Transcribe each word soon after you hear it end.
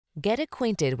Get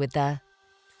acquainted with the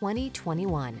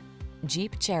 2021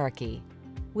 Jeep Cherokee.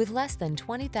 With less than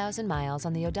 20,000 miles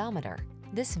on the odometer,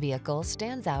 this vehicle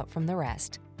stands out from the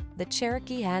rest. The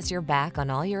Cherokee has your back on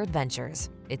all your adventures.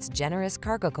 Its generous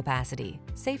cargo capacity,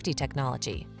 safety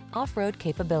technology, off-road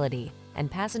capability,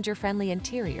 and passenger-friendly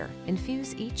interior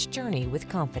infuse each journey with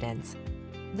confidence.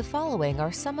 The following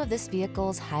are some of this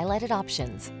vehicle's highlighted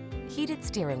options: heated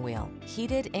steering wheel,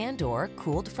 heated and/or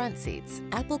cooled front seats,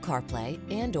 Apple CarPlay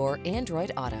and/or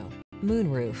Android Auto,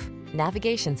 moonroof,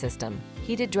 navigation system,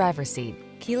 heated driver's seat,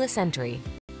 keyless entry,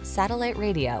 satellite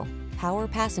radio, power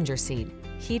passenger seat,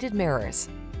 heated mirrors.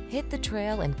 Hit the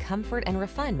trail in comfort and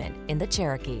refinement in the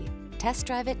Cherokee. Test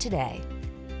drive it today.